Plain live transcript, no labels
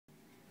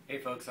Hey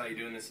folks, how you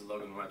doing? This is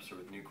Logan Webster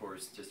with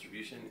nuCourse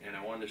Distribution, and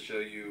I wanted to show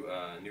you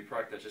a new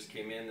product that just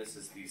came in. This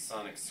is the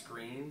Sonix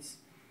Screens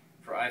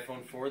for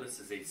iPhone 4. This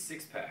is a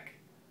 6-pack.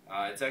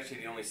 It's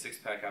actually the only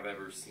 6-pack I've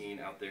ever seen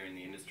out there in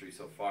the industry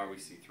so far. We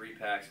see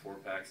 3-packs,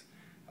 4-packs.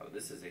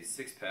 This is a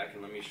 6-pack,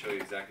 and let me show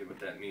you exactly what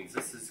that means.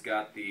 This has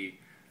got the,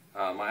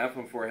 my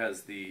iPhone 4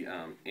 has the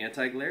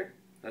anti-glare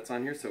that's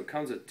on here, so it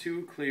comes with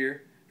 2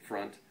 clear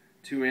front,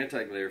 2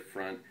 anti-glare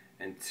front,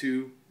 and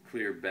 2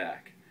 clear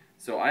back.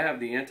 So I have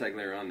the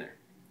anti-glare on there,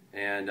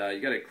 and you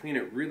got to clean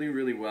it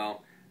really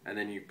well, and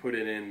then you put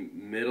it in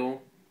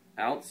middle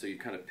out, so you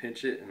kind of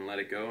pinch it and let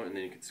it go, and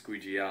then you can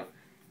squeegee out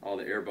all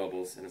the air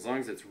bubbles, and as long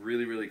as it's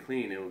really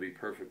clean, it will be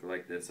perfect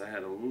like this. I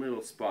had a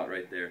little spot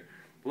right there,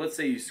 but let's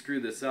say you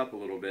screw this up a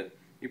little bit,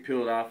 you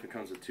peel it off, it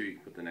comes with 2, you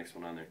can put the next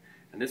one on there,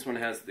 and this one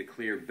has the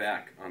clear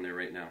back on there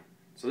right now.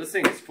 So this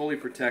thing is fully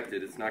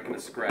protected, it's not going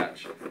to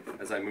scratch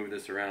as I move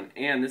this around,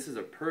 and this is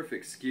a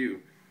perfect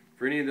skew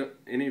for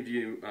any of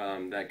you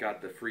that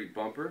got the free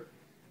bumper,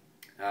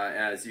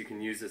 as you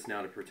can use this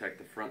now to protect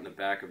the front and the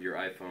back of your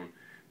iPhone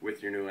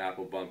with your new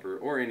Apple bumper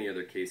or any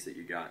other case that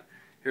you got.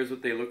 Here's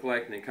what they look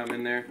like, and they come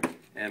in there.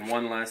 And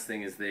one last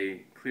thing is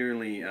they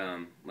clearly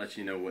let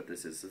you know what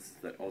this is. This is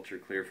the Ultra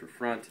Clear for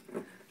front,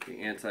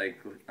 the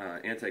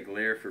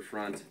anti-glare for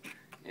front,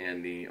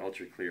 and the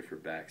Ultra Clear for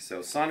back. So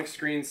Sonix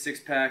Screens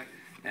 6-pack,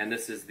 and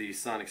this is the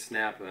Sonix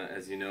Snap.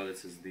 As you know,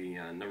 this is the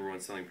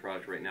 #1 selling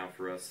product right now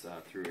for us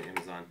through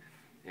Amazon.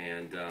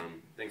 And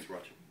thanks for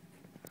watching.